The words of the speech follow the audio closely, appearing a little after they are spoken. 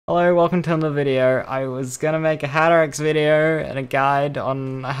Hello, welcome to another video. I was gonna make a HatterX video and a guide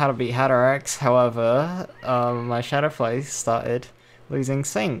on how to beat HatterX, however, my Shadowplay started losing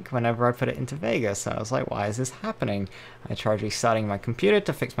sync whenever I put it into Vegas, so I was like, why is this happening? I tried restarting my computer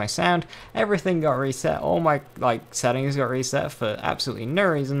to fix my sound, everything got reset, all my settings got reset for absolutely no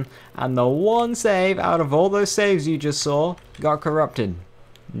reason, and the one save out of all those saves you just saw got corrupted.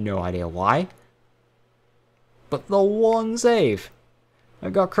 No idea why, but the one save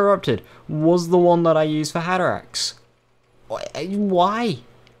that got corrupted was the one that I used for HatterX. Why?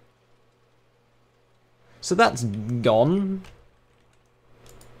 So that's gone.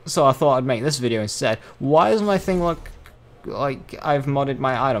 So I thought I'd make this video instead. Why does my thing look like I've modded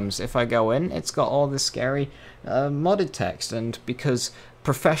my items? If I go in, it's got all this scary modded text, and because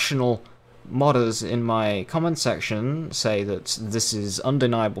professional modders in my comment section say that this is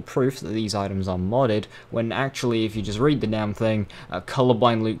undeniable proof that these items are modded, when actually if you just read the damn thing,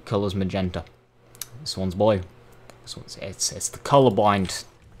 colorblind loot colors magenta. This one's blue. This one's it's the colorblind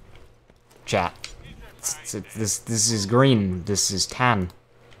chat. This is green. This is tan.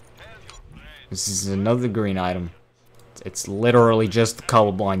 This is another green item. It's literally just the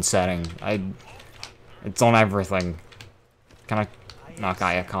colorblind setting. It's on everything. Can I?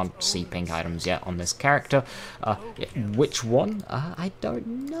 Okay, I can't see pink items yet on this character. Which one? I don't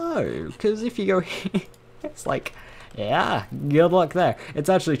know, because if you go here, it's like, yeah, good luck there. It's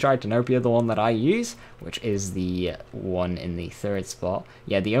actually Tritonopia, the one that I use, which is the one in the third spot.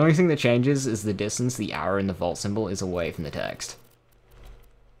 Yeah, the only thing that changes is the distance the arrow in the vault symbol is away from the text.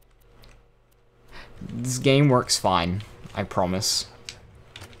 This game works fine, I promise.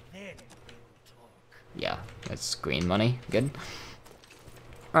 Yeah, that's green money, good.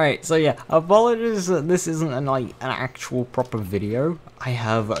 Alright, so yeah, apologies that this isn't an actual proper video. I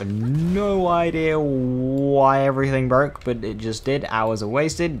have no idea why everything broke, but it just did. Hours are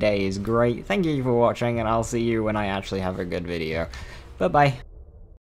wasted, day is great. Thank you for watching, and I'll see you when I actually have a good video. Bye-bye.